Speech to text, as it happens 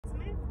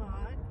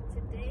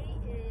today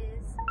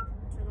is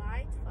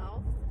July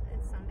 12th.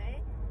 It's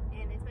Sunday,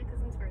 and it's my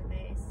cousin's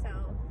birthday. So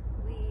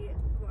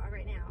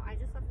right now, I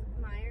just left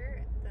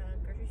Meijer, the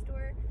grocery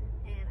store,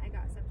 and I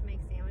got stuff to make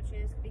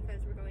sandwiches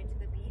because we're going to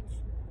the beach.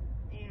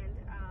 And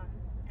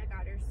I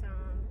got her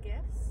some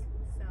gifts,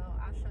 so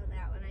I'll show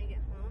that when I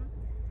get home.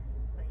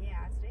 But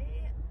yeah,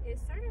 today it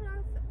started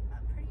off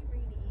pretty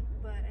rainy,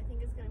 but I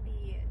think it's gonna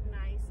be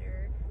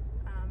nicer.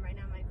 Right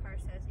now my car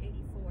says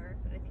 84,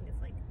 but I think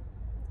it's like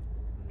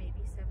maybe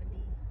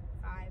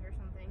 75 or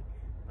something.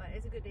 But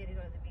it's a good day to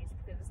go to the beach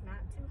because it's not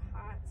too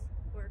hot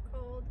or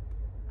cold.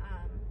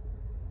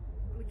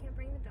 We can't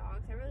bring the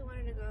dogs. I really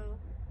wanted to go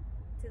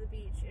to the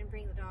beach and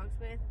bring the dogs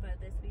with,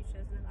 but this beach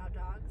doesn't allow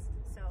dogs,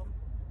 so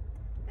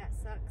that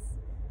sucks.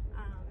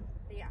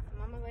 But yeah,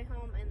 I'm on my way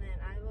home, and then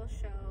I will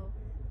show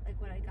like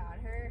what I got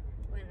her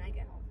when I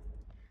get home.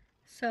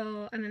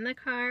 So I'm in my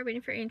car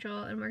waiting for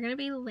Angel, and we're gonna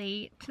be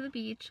late to the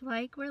beach,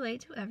 like we're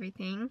late to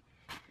everything.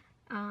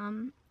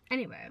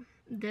 Anyway,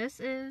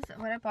 this is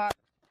what I bought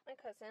my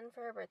cousin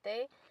for her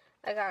birthday.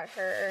 I got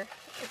her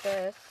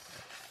this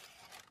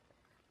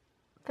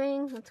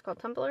thing that's called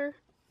tumbler.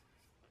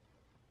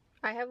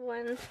 I have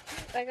one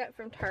I got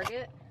from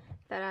Target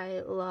that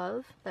I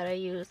love, that I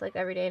use like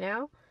every day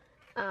now.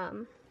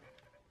 My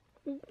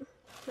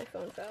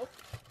phone fell.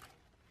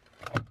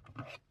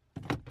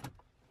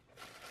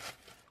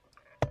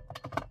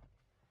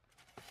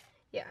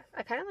 Yeah,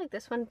 I kind of like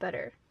this one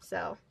better,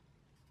 so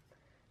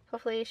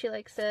hopefully she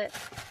likes it.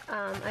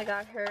 I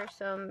got her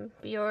some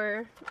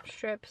Biore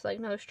strips, like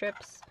nose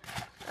strips.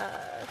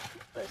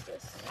 What is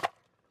this?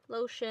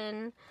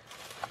 Lotion.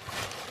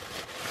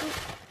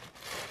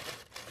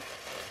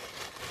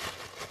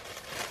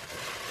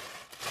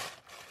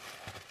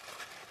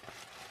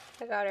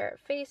 I got her a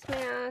face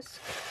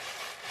mask.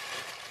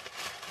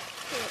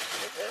 What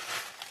is this?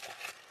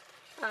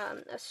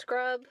 A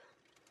scrub.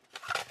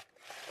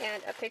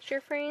 And a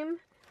picture frame.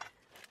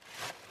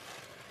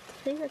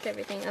 I think that's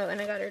everything. Oh, and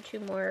I got her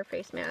 2 more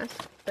face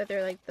masks, but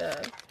they're like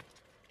the,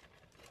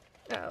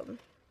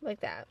 like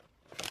that.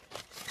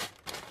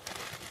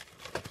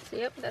 So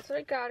yep, that's what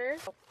I got her.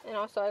 And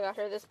also I got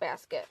her this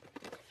basket.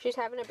 She's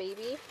having a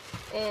baby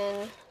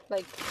in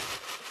like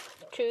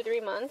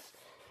 2-3 months.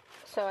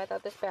 So I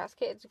thought this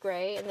basket, it's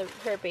gray, and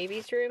her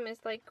baby's room is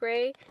like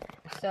gray.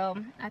 So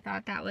I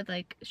thought that would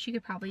like, she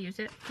could probably use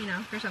it, you know,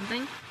 for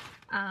something.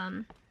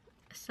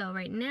 So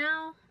right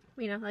now,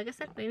 you know, like I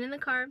said, waiting in the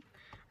car.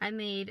 I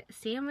made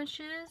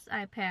sandwiches,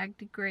 I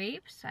packed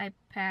grapes, I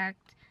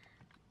packed,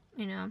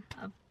 you know,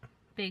 a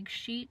big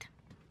sheet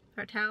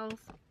for towels,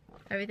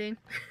 everything.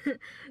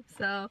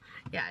 So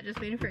yeah,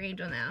 just waiting for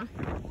Angel now.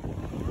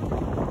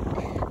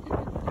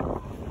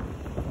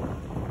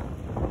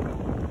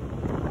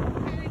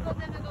 Technical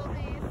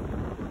difficulties.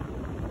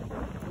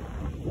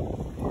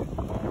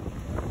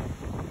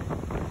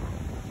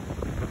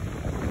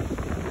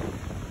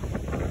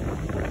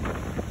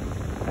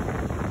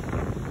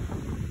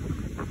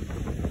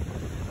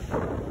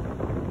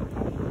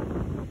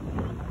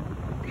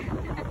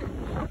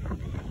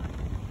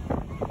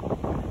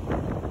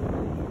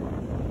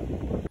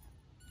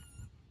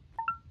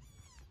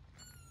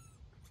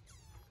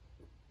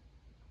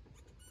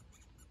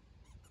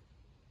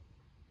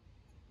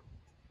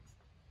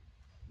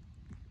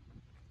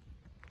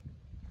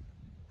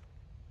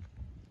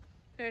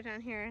 Put her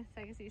down here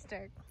so I can see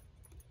Stark.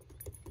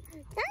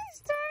 Hi,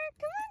 Stark!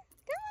 Come on!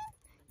 Come on!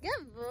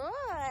 Good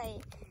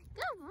boy!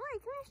 Good boy!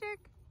 Come here,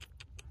 Stark!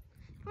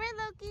 Come here,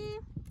 Loki!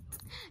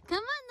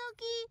 Come on,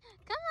 Loki!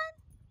 Come on!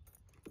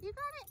 You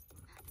got it!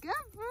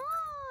 Good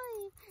boy!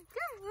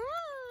 Good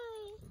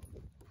boy!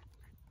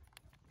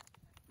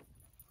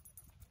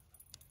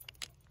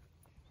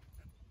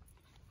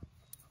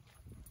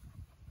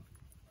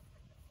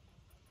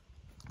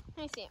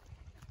 Let me see it.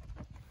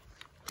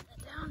 Put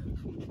that down.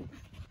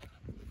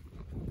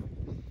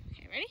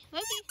 Okay, ready?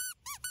 Loki!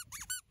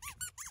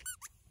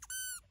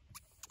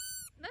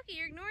 Loki,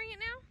 you're ignoring it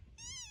now?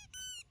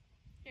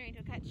 Here,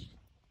 Angel, catch.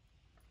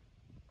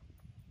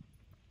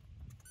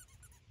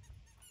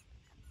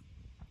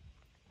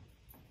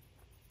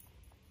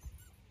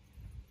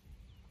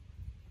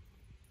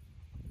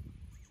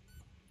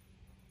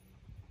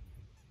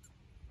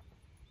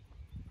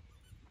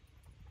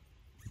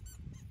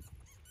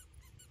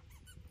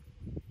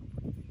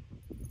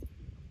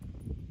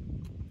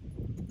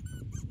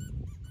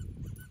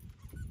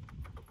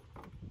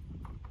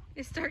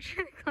 Is Stark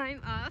trying to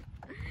climb up?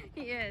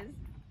 He is.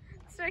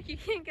 Stark, you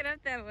can't get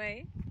up that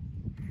way.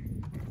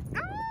 Oh,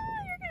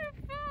 you're gonna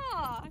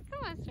fall.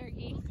 Come on,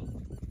 Starky.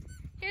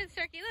 Here's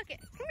Starky, look it.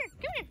 Come here,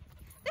 come here.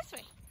 This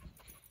way.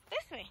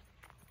 This way.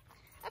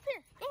 Up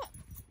here, go up.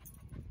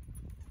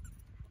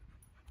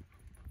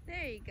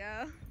 There you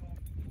go.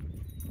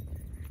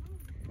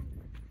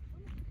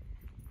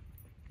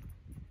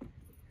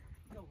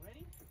 Go,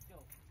 ready? Go.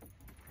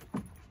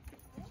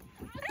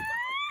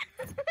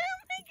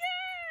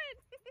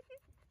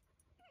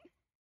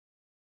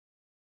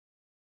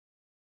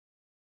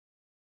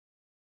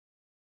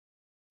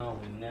 Oh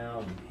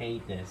no, we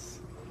hate this.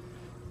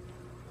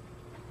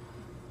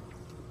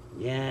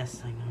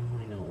 Yes, I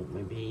know,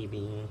 my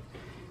baby.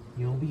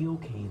 You'll be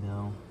okay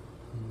though.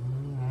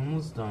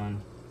 Almost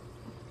done.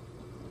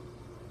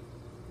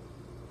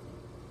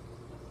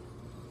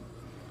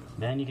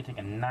 Then you can take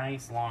a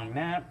nice long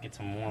nap, get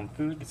some warm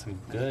food, get some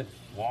good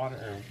water,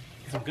 or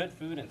get some good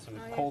food and some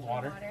cold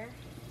water.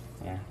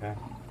 Yeah, go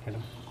hit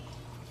him.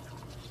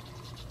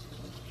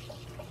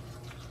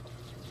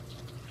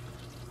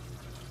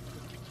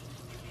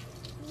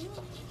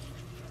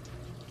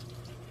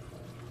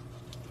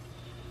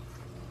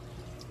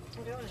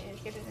 I don't want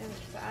to get it in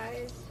the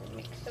size and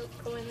make soap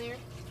go in there.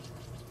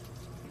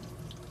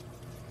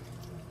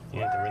 You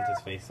have to rinse his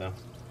face though.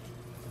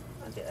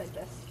 I'll do it like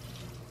this.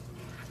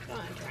 I don't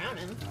want to drown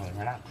him. No,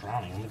 you're not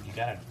drowning him. You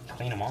gotta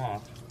clean him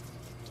off.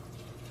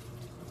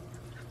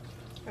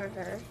 Or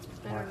her.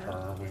 I Or don't know.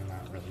 her, we're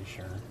not really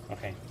sure.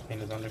 Okay, clean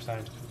his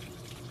underside.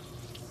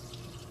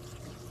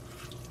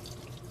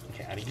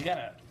 Okay, Addie, you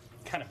gotta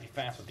kind of be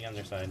fast with the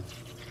underside.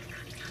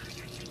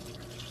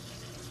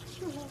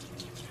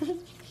 I'm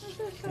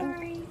so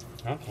sorry.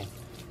 Okay,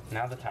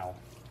 now the towel.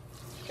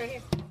 Right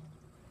here.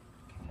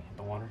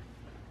 The water.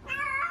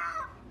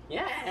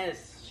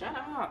 Yes! Shut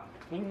up!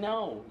 We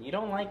know. You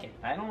don't like it.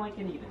 I don't like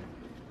it either.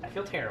 I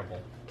feel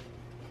terrible.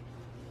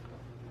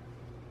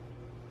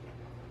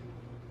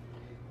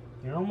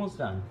 You're almost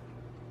done.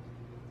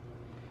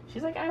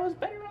 She's like, I was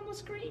better on the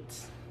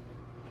streets.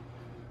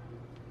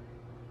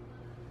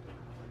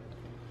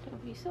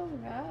 Don't be so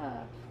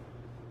rough.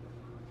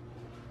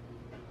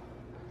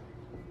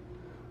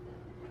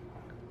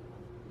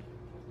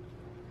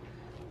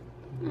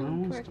 We're Oh,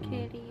 almost poor done.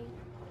 kitty.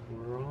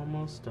 We're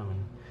almost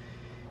done.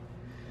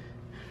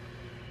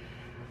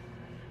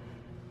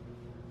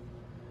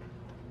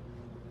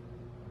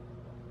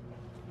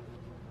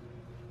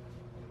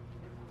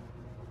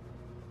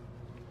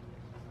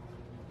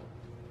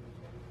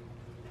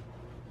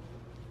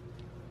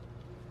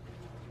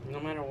 No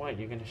matter what,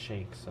 you're gonna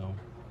shake, so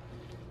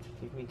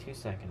give me 2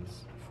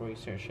 seconds before you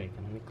start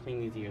shaking. Let me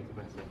clean these ears the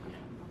best I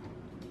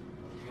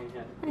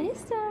can. Hi,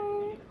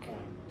 Stark.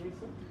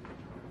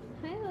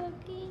 Hi,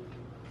 Loki.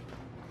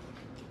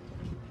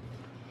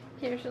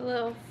 Here's your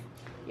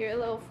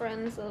little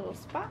friend's little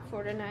spot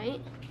for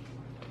tonight.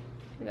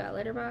 We got a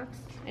litter box.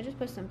 I just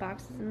put some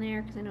boxes in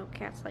there because I know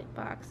cats like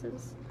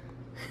boxes.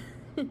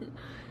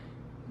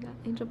 Got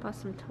Angel bought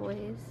some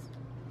toys.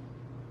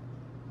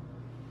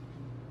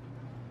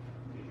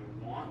 Did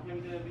you want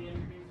him to be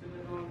introduced to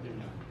the dog or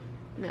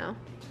no? No,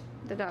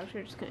 the dogs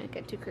are just gonna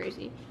get too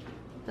crazy.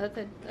 Let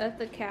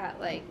the cat,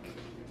 like,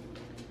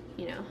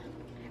 you know,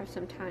 have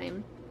some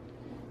time.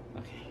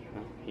 Okay,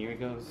 well, here he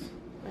goes.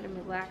 Let him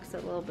relax a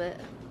little bit.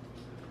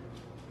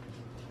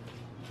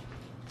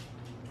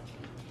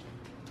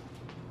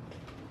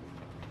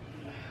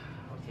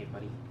 Okay,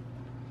 buddy.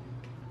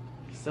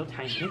 He's so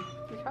tiny. He's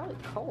probably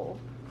cold.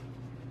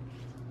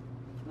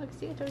 Look,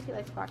 see, I told you he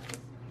likes boxes.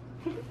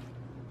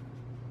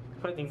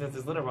 Probably thinks that's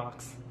his litter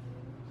box.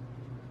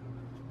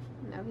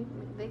 No,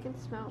 they can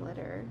smell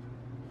litter.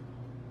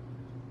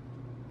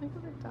 Look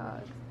at the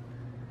dogs.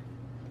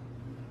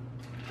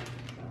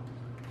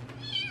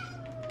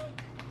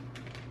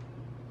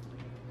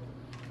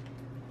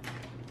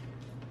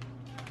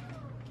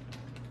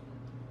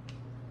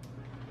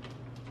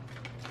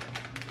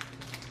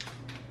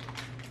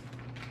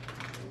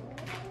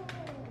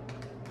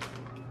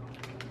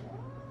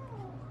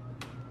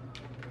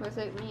 Was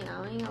it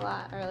meowing a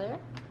lot earlier?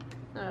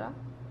 Not at all?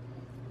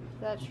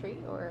 Is that a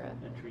treat or a...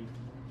 A treat.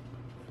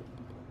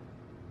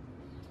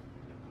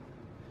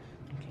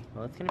 Okay,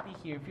 well, it's gonna be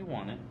here if you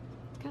want it.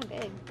 It's kind of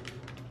big.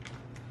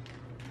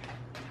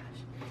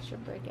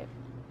 Should break it.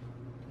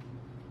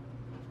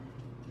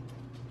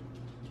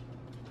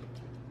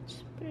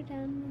 Just put it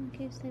down in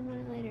case they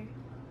want it later.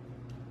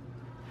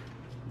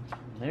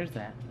 There's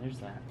that. There's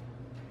that.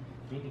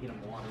 I need to get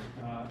him water.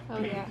 Oh,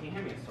 yeah. Can you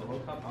hand me a solo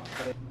cup? I'll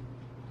put it.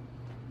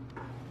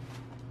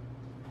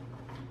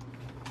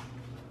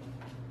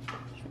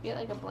 Should we get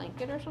like a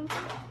blanket or something?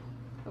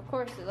 Of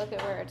course, look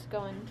at where it's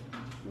going.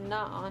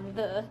 Not on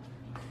the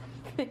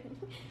thing.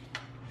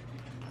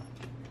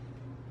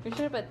 We should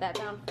have put that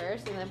down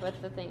first and then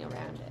put the thing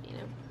around it, you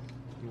know?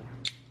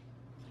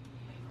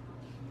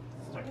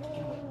 Start.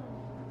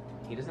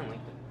 He doesn't like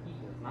the. He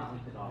does not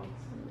like the dogs.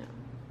 No.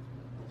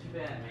 Too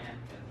bad, man.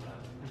 Because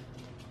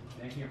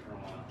they're here for a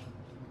while.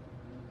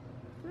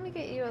 Let me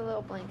get you a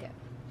little blanket.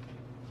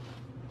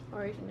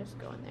 Or you can just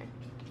go in there.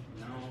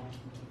 No.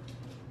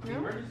 The No?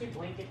 emergency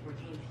blanket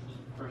retains heat,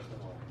 first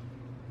of all.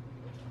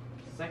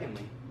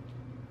 Secondly,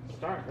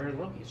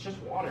 look, it's just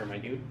water, my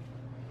dude.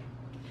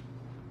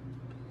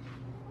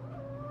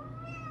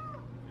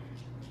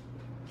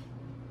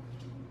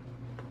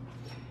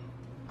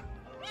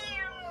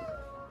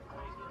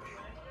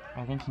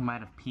 I think he might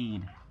have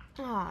peed.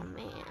 Oh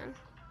man.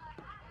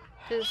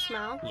 Does it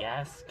smell?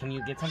 Yes. Can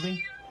you get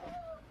something?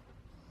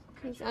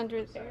 He's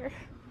under there.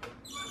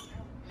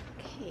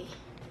 Okay.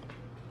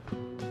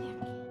 Yeah.